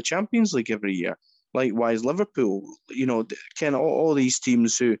go into the Champions League every year. Likewise, Liverpool, Ken, all these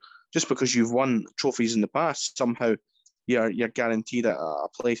teams who, just because you've won trophies in the past, somehow you're guaranteed a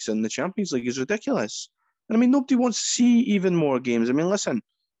place in the Champions League is ridiculous. And I mean, nobody wants to see even more games. I mean, listen,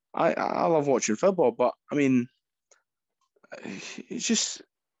 I love watching football, but I mean, it's just,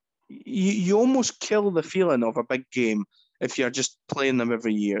 you almost kill the feeling of a big game if you're just playing them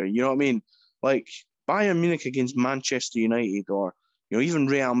every year. You know what I mean? Like Bayern Munich against Manchester United, or even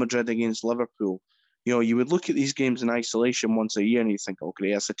Real Madrid against Liverpool. You would look at these games in isolation once a year and you think, oh,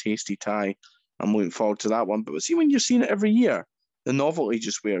 great, that's a tasty tie. I'm looking forward to that one. But see, when you're seeing it every year, the novelty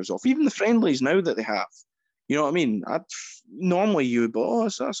just wears off. Even the friendlies now that they have. You know what I mean? Normally you would go, oh,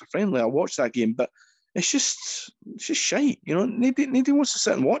 that's a friendly, I'll watch that game. But it's just shite. Nobody wants to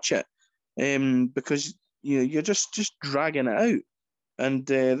sit and watch it because you're just dragging it out. And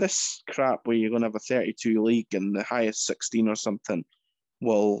this crap where you're going to have a 32 league and the highest 16 or something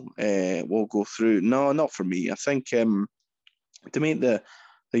will go through. No, not for me. I think to make the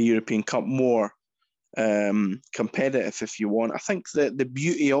European Cup more competitive, if you want, I think that the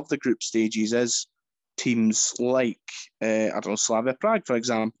beauty of the group stages is teams like Slavia Prague, for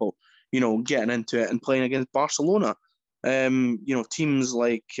example, getting into it and playing against Barcelona. Teams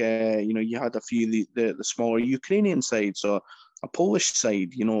like you had a few the smaller Ukrainian sides or a Polish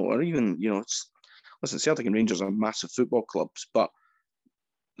side, or even listen, Celtic and Rangers are massive football clubs, but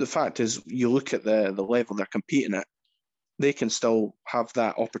the fact is, you look at the level they're competing at, they can still have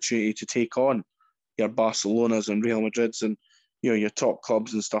that opportunity to take on your Barcelonas and Real Madrids and your top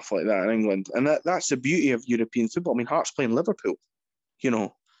clubs and stuff like that in England. And that's the beauty of European football. I mean, Hearts playing Liverpool,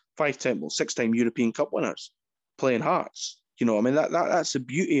 6-time European Cup winners playing Hearts. I mean, that's the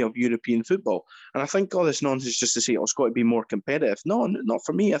beauty of European football. And I think all this nonsense just to say, it's got to be more competitive. No, not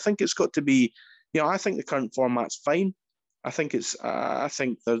for me. I think it's got to be, I think the current format's fine. I think there's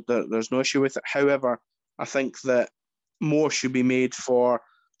no issue with it. However, I think that more should be made for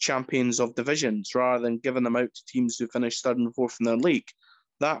champions of divisions rather than giving them out to teams who finish third and fourth in their league.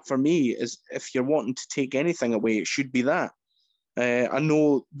 That, for me, is, if you're wanting to take anything away, it should be that. I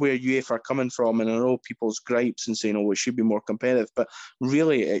know where UEFA are coming from, and I know people's gripes and saying, it should be more competitive, but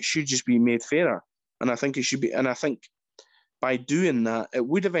really it should just be made fairer. And I think it should be, and I think by doing that, it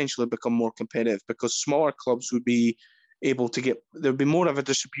would eventually become more competitive because smaller clubs would be able to there'd be more of a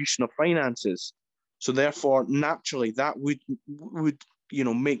distribution of finances. So therefore, naturally, that would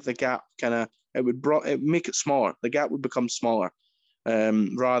make the gap it would make it smaller. The gap would become smaller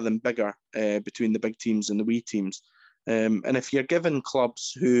rather than bigger between the big teams and the wee teams. And if you're giving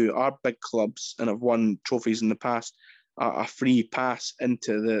clubs who are big clubs and have won trophies in the past a free pass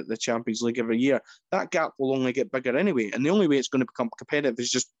into the Champions League every year, that gap will only get bigger anyway. And the only way it's going to become competitive is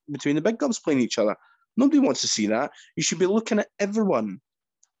just between the big clubs playing each other. Nobody wants to see that. You should be looking at everyone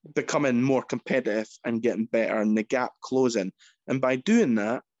becoming more competitive and getting better and the gap closing. And by doing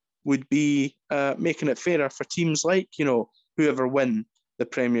that would be making it fairer for teams like, whoever win the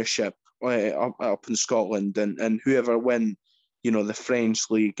Premiership up in Scotland and whoever win, the French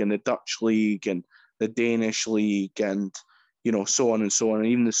League and the Dutch League and the Danish League and, so on and so on, and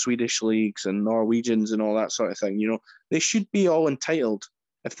even the Swedish leagues and Norwegians and all that sort of thing. They should be all entitled,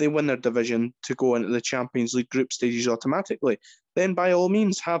 if they win their division, to go into the Champions League group stages automatically. Then by all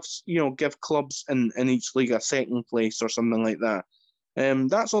means give clubs in each league a second place or something like that.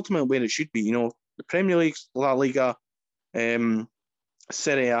 That's ultimately where it should be. The Premier League, La Liga,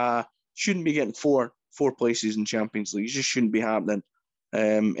 Serie A shouldn't be getting four places in Champions League. It just shouldn't be happening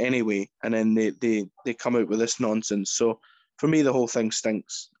anyway. And then they come out with this nonsense. So for me, the whole thing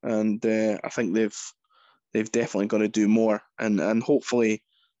stinks, and I think they've definitely got to do more and hopefully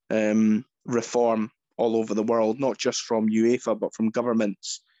reform all over the world, not just from UEFA but from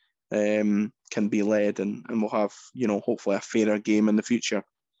governments, can be led, and we'll have hopefully a fairer game in the future.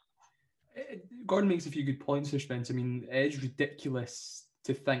 Gordon makes a few good points there, Spence. I mean, it is ridiculous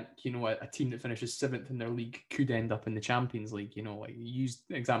to think, a team that finishes 7th in their league could end up in the Champions League. Like you used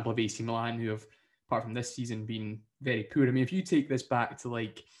the example of AC Milan, who have, apart from this season, been very poor. I mean, if you take this back to,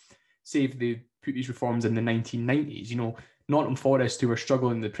 say if they put these reforms in the 1990s, Nottingham Forest, who were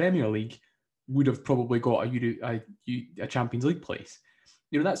struggling in the Premier League, would have probably got a Champions League place.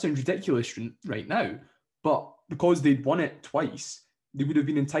 That sounds ridiculous right now, but because they'd won it twice, they would have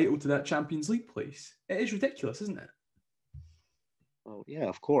been entitled to that Champions League place. It is ridiculous, isn't it? Well, yeah,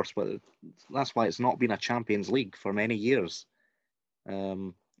 of course, but that's why it's not been a Champions League for many years.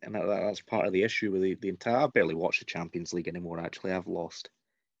 And that's part of the issue with the entire... I barely watch the Champions League anymore, actually. I've lost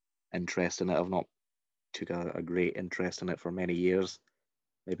interest in it. I've not took a great interest in it for many years,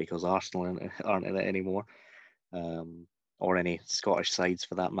 maybe because Arsenal aren't in it anymore, or any Scottish sides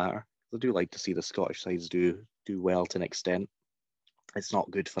for that matter. I do like to see the Scottish sides do well to an extent. It's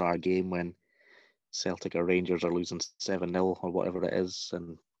not good for our game when Celtic or Rangers are losing 7-0 or whatever it is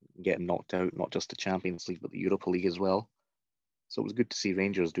and getting knocked out, not just the Champions League, but the Europa League as well. So it was good to see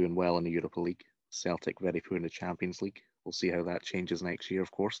Rangers doing well in the Europa League. Celtic very poor in the Champions League. We'll see how that changes next year,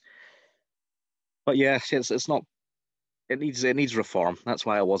 of course. But yeah, it's not... It needs reform. That's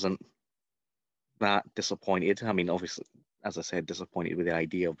why I wasn't that disappointed. I mean, obviously, as I said, disappointed with the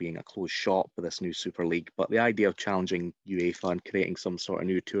idea of being a closed shop with this new Super League. But the idea of challenging UEFA and creating some sort of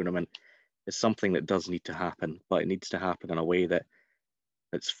new tournament is something that does need to happen. But it needs to happen in a way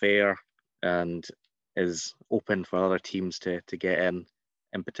that's fair and is open for other teams to get in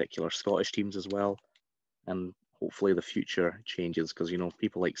particular Scottish teams as well. And hopefully the future changes, because,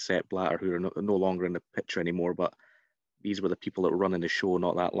 people like Sepp Blatter, who are no longer in the picture anymore, but these were the people that were running the show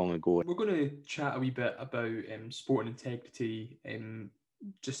not that long ago. We're going to chat a wee bit about sport and integrity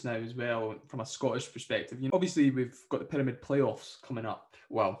just now as well, from a Scottish perspective. Obviously, we've got the Pyramid playoffs coming up.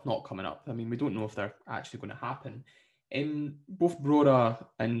 Well, not coming up. I mean, we don't know if they're actually going to happen. Both Brora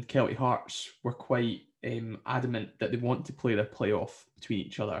and Kelty Hearts were quite adamant that they want to play their playoff between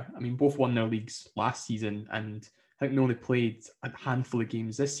each other. I mean, both won their leagues last season, and I think they only played a handful of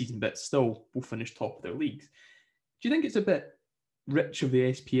games this season, but still both finished top of their leagues. Do you think it's a bit rich of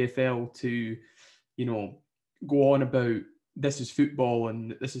the SPFL to, go on about this is football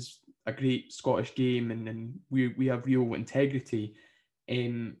and this is a great Scottish game and we have real integrity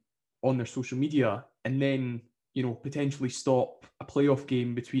on their social media, and then, potentially stop a playoff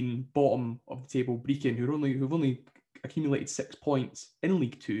game between bottom of the table Brecon, who've only accumulated 6 points in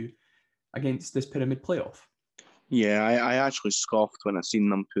League Two, against this Pyramid playoff? Yeah, I actually scoffed when I seen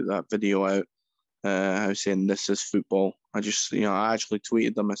them put that video out. I was saying this is football. I actually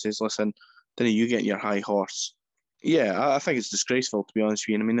tweeted them. I says, listen, didn't you get your high horse? Yeah, I think it's disgraceful, to be honest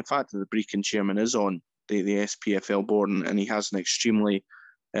with you. I mean, the fact that the Brecon chairman is on the SPFL board and he has an extremely,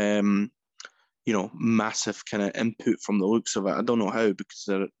 massive kind of input from the looks of it. I don't know how, because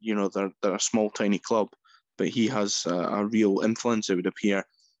they're a small, tiny club, but he has a real influence, it would appear,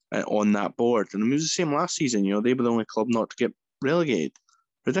 on that board. And it was the same last season. They were the only club not to get relegated.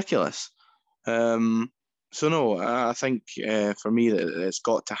 Ridiculous. So no, I think for me that it's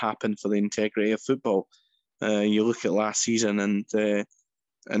got to happen for the integrity of football. You look at last season and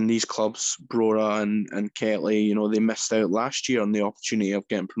these clubs, Brora and Ketley, they missed out last year on the opportunity of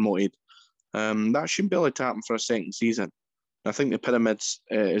getting promoted. That shouldn't be able to happen for a second season. I think the Pyramids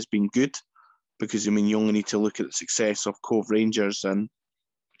has been good, because you only need to look at the success of Cove Rangers and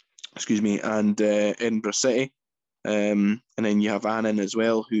Edinburgh City. And then you have Annan as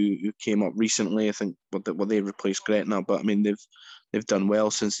well, who came up recently. I think they replaced Gretna, but they've done well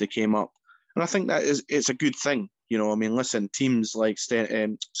since they came up, and I think it's a good thing. Listen, teams like East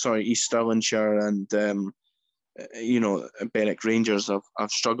Stirlingshire and Berwick Rangers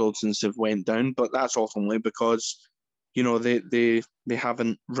have struggled since they've went down, but that's ultimately because they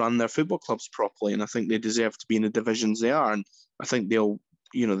haven't run their football clubs properly, and I think they deserve to be in the divisions they are. And I think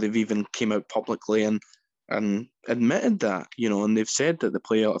they've even came out publicly and and admitted that, and they've said that the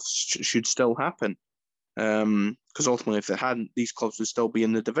playoffs should still happen. Because ultimately, if they hadn't, these clubs would still be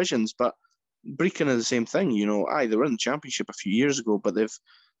in the divisions. But Brecon are the same thing, they were in the Championship a few years ago, but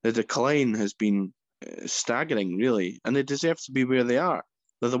the decline has been staggering, really, and they deserve to be where they are.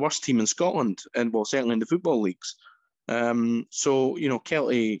 They're the worst team in Scotland, and certainly in the football leagues. So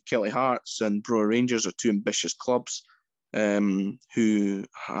Kelty Hearts and Brora Rangers are two ambitious clubs who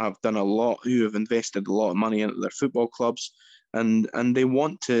have done a lot, who have invested a lot of money into their football clubs, and they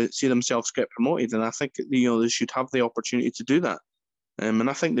want to see themselves get promoted. And I think they should have the opportunity to do that. And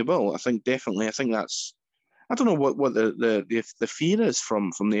I think they will. I think definitely. I think that's. I don't know what the fear is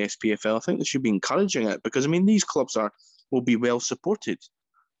from the SPFL. I think they should be encouraging it, because these clubs will be well supported.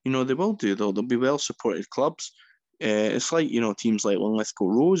 They will do. They'll be well supported clubs. It's like teams like Linlithgow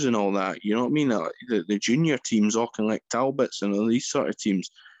Rose and all that. You know what I mean? The junior teams, Auchinleck Talbots and all these sort of teams.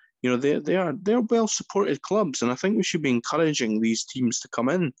 They're well supported clubs, and I think we should be encouraging these teams to come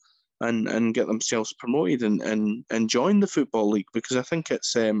in and get themselves promoted and join the Football League, because I think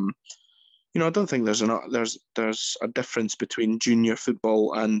it's I don't think there's a difference between junior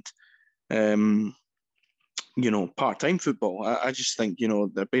football and part-time football. I just think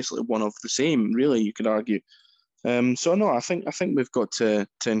they're basically one of the same, really, you could argue. So no, I think we've got to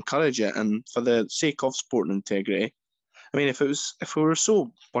encourage it, and for the sake of sport integrity. If we were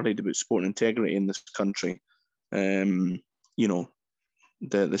so worried about sport integrity in this country, the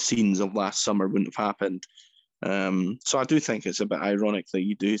scenes of last summer wouldn't have happened. So I do think it's a bit ironic that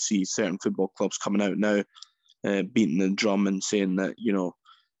you do see certain football clubs coming out now, beating the drum and saying that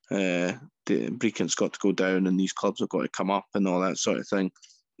the Brecon's got to go down and these clubs have got to come up and all that sort of thing.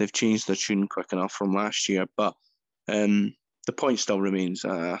 They've changed their tune quick enough from last year, but the point still remains.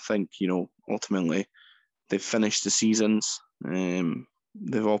 I think ultimately they've finished the seasons.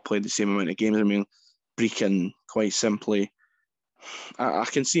 They've all played the same amount of games. Brecon, quite simply, I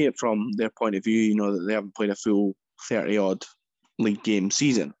can see it from their point of view, that they haven't played a full 30-odd league game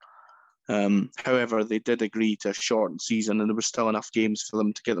season. However, they did agree to a shortened season, and there were still enough games for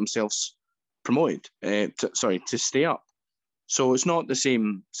them to get themselves promoted, to stay up. So it's not the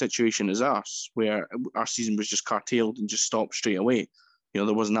same situation as us, where our season was just curtailed and just stopped straight away. There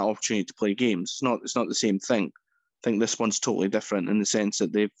wasn't that opportunity to play games. It's not the same thing. I think this one's totally different in the sense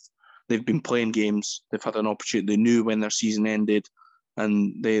that they've been playing games. They've had an opportunity. They knew when their season ended,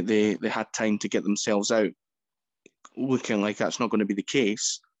 and they had time to get themselves out. Looking like that's not going to be the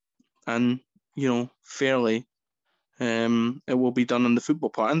case, and fairly, it will be done on the football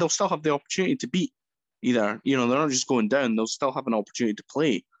part, and they'll still have the opportunity to beat either. They're not just going down. They'll still have an opportunity to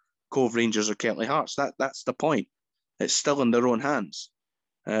play Cove Rangers or Kelty Hearts. That's the point. It's still in their own hands.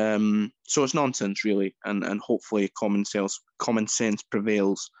 So it's nonsense, really, and hopefully common sense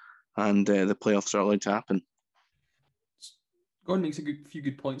prevails, and the playoffs are allowed to happen. Gordon makes a few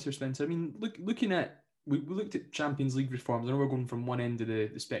good points here, Spencer. Looking at we looked at Champions League reforms. I know we're going from one end of the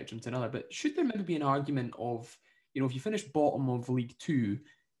spectrum to another, but should there maybe be an argument of if you finish bottom of League Two,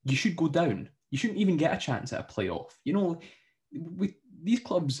 you should go down. You shouldn't even get a chance at a playoff. These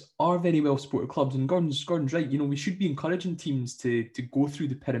clubs are very well supported clubs, and Gordon's right. We should be encouraging teams to go through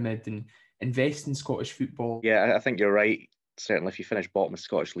the pyramid and invest in Scottish football. Yeah, I think you're right. Certainly, if you finish bottom of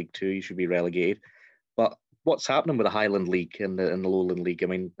Scottish League 2, you should be relegated. But what's happening with the Highland League and the Lowland League?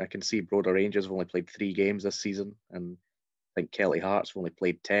 I can see Brora Rangers have only played 3 games this season, and I think Kelty Hearts have only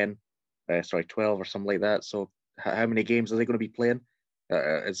played 12 or something like that. So how many games are they going to be playing?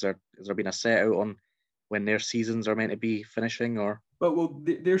 Has there been a set out on when their seasons are meant to be finishing, or? Well,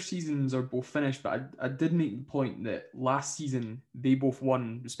 their seasons are both finished, but I did make the point that last season they both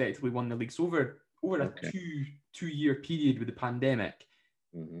respectively won the leagues over a two-year period with the pandemic.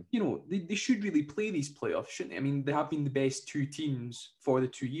 Mm-hmm. They should really play these playoffs, shouldn't they? They have been the best 2 teams for the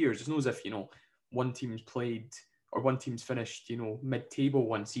 2 years. It's not as if one team's played or one team's finished mid-table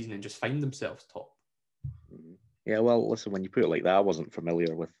one season and just find themselves top. Mm-hmm. Yeah, well, listen, when you put it like that, I wasn't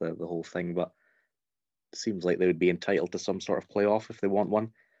familiar with the whole thing, but seems like they would be entitled to some sort of playoff if they want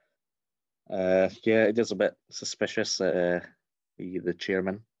one. Yeah, it is a bit suspicious that the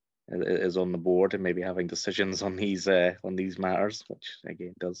chairman is on the board and maybe having decisions on these matters, which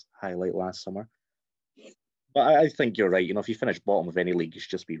again does highlight last summer. But I think you're right. If you finish bottom of any league, you should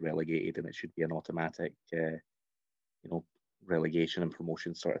just be relegated, and it should be an automatic, relegation and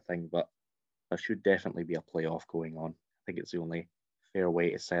promotion sort of thing. But there should definitely be a playoff going on. I think it's the only fair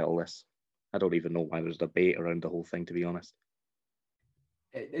way to settle this. I don't even know why there's debate around the whole thing, to be honest.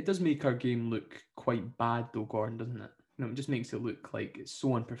 It does make our game look quite bad, though, Gordon, doesn't it? It just makes it look like it's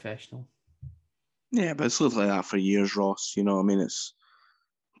so unprofessional. Yeah, but it's looked like that for years, Ross. It's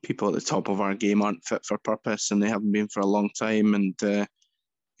people at the top of our game aren't fit for purpose, and they haven't been for a long time. And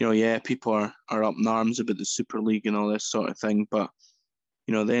people are up in arms about the Super League and all this sort of thing. But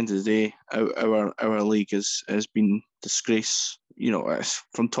at the end of the day, our league has been disgrace. It's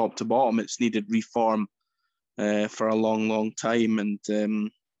from top to bottom. It's needed reform for a long, long time. And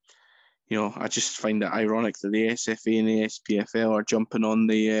I just find it ironic that the SFA and the SPFL are jumping on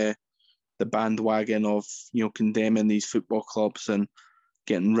the bandwagon of condemning these football clubs and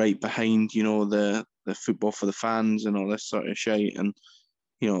getting right behind the football for the fans and all this sort of shit. And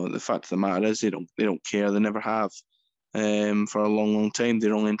the fact of the matter is they don't care. They never have. For a long, long time,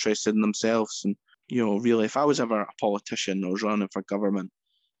 they're only interested in themselves. And really, if I was ever a politician or was running for government,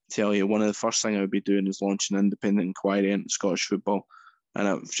 I tell you, one of the first things I would be doing is launching an independent inquiry into Scottish football,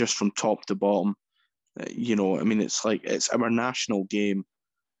 and just from top to bottom. It's our national game.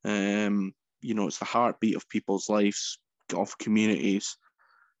 It's the heartbeat of people's lives, of communities,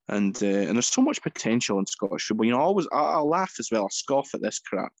 and there's so much potential in Scottish football. I'll laugh as well. I scoff at this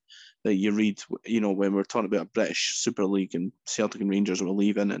crap that you read. When we're talking about a British Super League and Celtic and Rangers were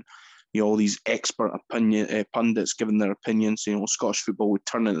leaving, and all these expert pundits giving their opinions. Scottish football would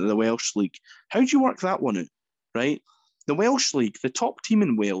turn into the Welsh League. How do you work that one out? Right, the Welsh League, the top team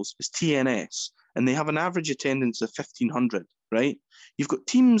in Wales is TNS, and they have an average attendance of 1,500. Right, you've got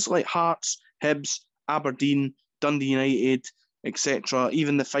teams like Hearts, Hibs, Aberdeen, Dundee United, etc.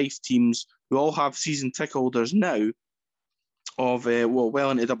 Even the Fife teams, who all have season ticket holders now of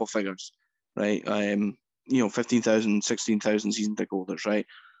well into double figures, right? 15,000, 16,000 season ticket holders, right?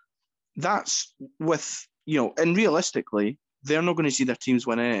 That's with and realistically, they're not going to see their teams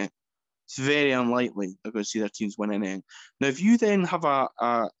win anything. It's very unlikely they're going to see their teams win anything. Now, if you then have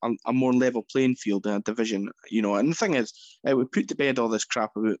a more level playing field in a division, and the thing is, it would put to bed all this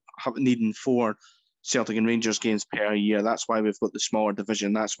crap about needing 4 Celtic and Rangers games per year. That's why we've got the smaller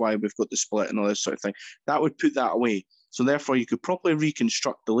division. That's why we've got the split and all this sort of thing. That would put that away. So therefore, you could properly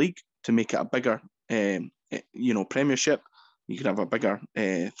reconstruct the league to make it a bigger, Premiership. You could have a bigger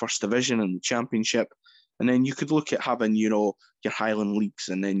First Division and the Championship, and then you could look at having, your Highland leagues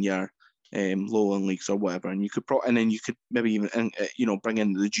and then your Lowland leagues or whatever, and you could maybe even bring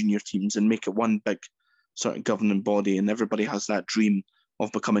in the junior teams and make it one big sort of governing body, and everybody has that dream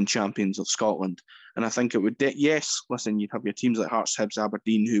of becoming champions of Scotland. And I think it would, yes, listen, you'd have your teams like Hearts, Hibs,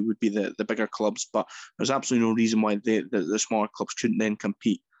 Aberdeen, who would be the bigger clubs, but there's absolutely no reason why the smaller clubs couldn't then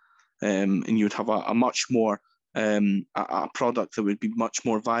compete. And you would have a much more, a product that would be much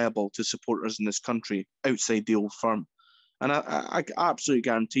more viable to supporters in this country outside the old firm. And I absolutely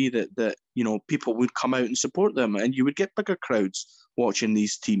guarantee that people would come out and support them, and you would get bigger crowds watching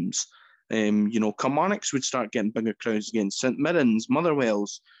these teams. Kilmarnock would start getting bigger crowds again. St Mirren's,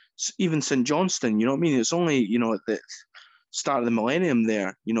 Motherwell's, even St Johnstone. You know what I mean? It's only at the start of the millennium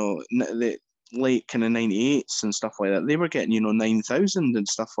there. The late kind of 98s and stuff like that. They were getting 9,000 and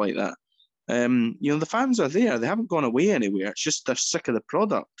stuff like that. The fans are there. They haven't gone away anywhere. It's just they're sick of the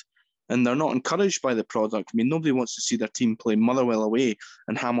product, and they're not encouraged by the product. I mean, nobody wants to see their team play Motherwell away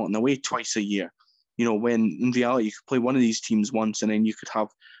and Hamilton away twice a year. When in reality you could play one of these teams once, and then you could have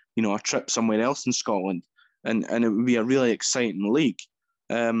a trip somewhere else in Scotland, and it would be a really exciting league.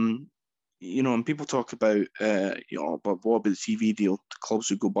 And people talk about, but what about the TV deal? The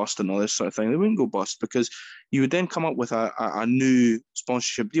clubs would go bust and all this sort of thing. They wouldn't go bust, because you would then come up with a new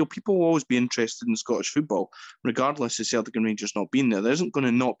sponsorship deal. People will always be interested in Scottish football, regardless of Celtic and Rangers not being there. There isn't going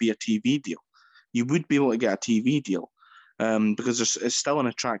to not be a TV deal. You would be able to get a TV deal, because it's still an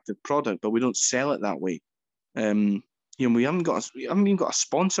attractive product, but we don't sell it that way. We haven't even got a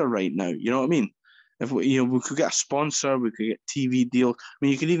sponsor right now. You know what I mean? If we could get a sponsor, we could get TV deal. I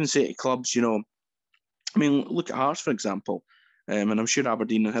mean, you could even say to clubs, look at Hearts, for example, and I'm sure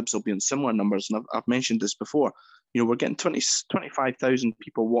Aberdeen and Hibs will be in similar numbers. And I've mentioned this before. We're getting 25,000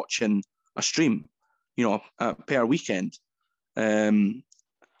 people watching a stream, per weekend. That's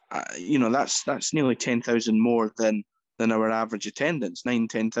nearly 10,000 more than our average attendance,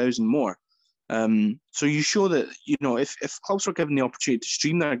 10,000 more. So you show that, if clubs were given the opportunity to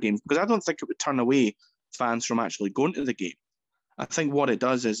stream their games, because I don't think it would turn away fans from actually going to the game. I think what it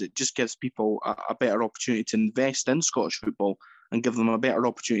does is it just gives people a better opportunity to invest in Scottish football and give them a better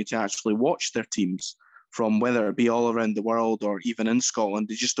opportunity to actually watch their teams, from whether it be all around the world or even in Scotland.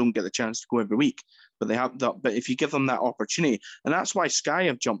 They just don't get the chance to go every week. But they have that. But if you give them that opportunity, and that's why Sky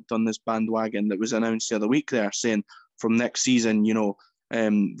have jumped on this bandwagon that was announced the other week there, saying from next season,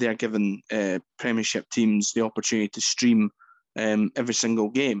 they're giving Premiership teams the opportunity to stream every single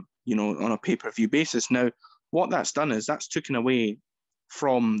game, on a pay-per-view basis. Now, what that's done is that's taken away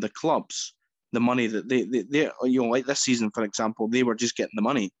from the clubs the money that they like this season, for example, they were just getting the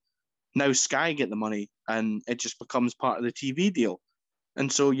money. Now Sky get the money, and it just becomes part of the TV deal. And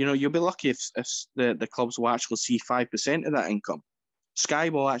so, you'll be lucky if the clubs will actually see 5% of that income. Sky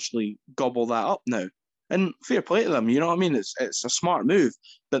will actually gobble that up now. And fair play to them, you know what I mean? It's a smart move.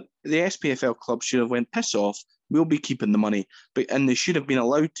 But the SPFL club should have went, piss off, we'll be keeping the money. And they should have been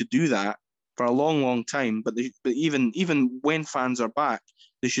allowed to do that for a long, long time. But even when fans are back,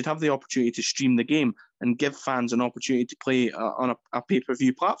 they should have the opportunity to stream the game and give fans an opportunity to play on a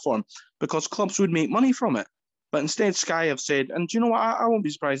pay-per-view platform, because clubs would make money from it. But instead, Sky have said, and do you know what? I won't be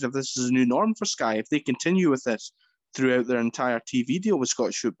surprised if this is a new norm for Sky, if they continue with this throughout their entire TV deal with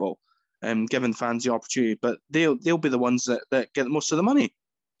Scottish football, giving fans the opportunity. But they'll be the ones that get most of the money.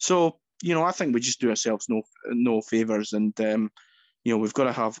 So, I think we just do ourselves no favours. And, we've got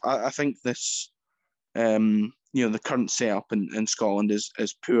to have, I think this, the current setup in Scotland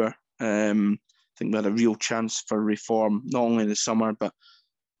is poor. I think we had a real chance for reform, not only in the summer, but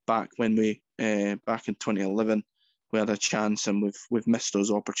back in 2011, we had a chance, and we've missed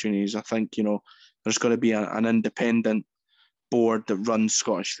those opportunities. I think, there's got to be an independent board that runs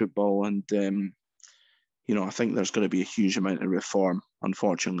Scottish football, and I think there's going to be a huge amount of reform,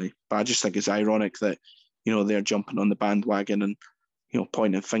 unfortunately. But I just think it's ironic that they're jumping on the bandwagon and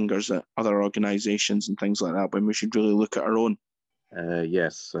pointing fingers at other organisations and things like that, when we should really look at our own.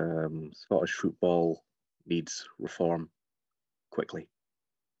 Yes, Scottish football needs reform quickly.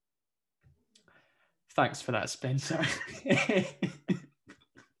 Thanks for that, Spencer.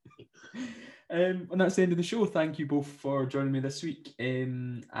 And that's the end of the show. Thank you both for joining me this week.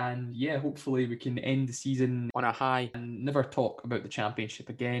 And yeah, hopefully we can end the season on a high and never talk about the championship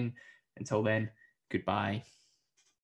again. Until then, goodbye.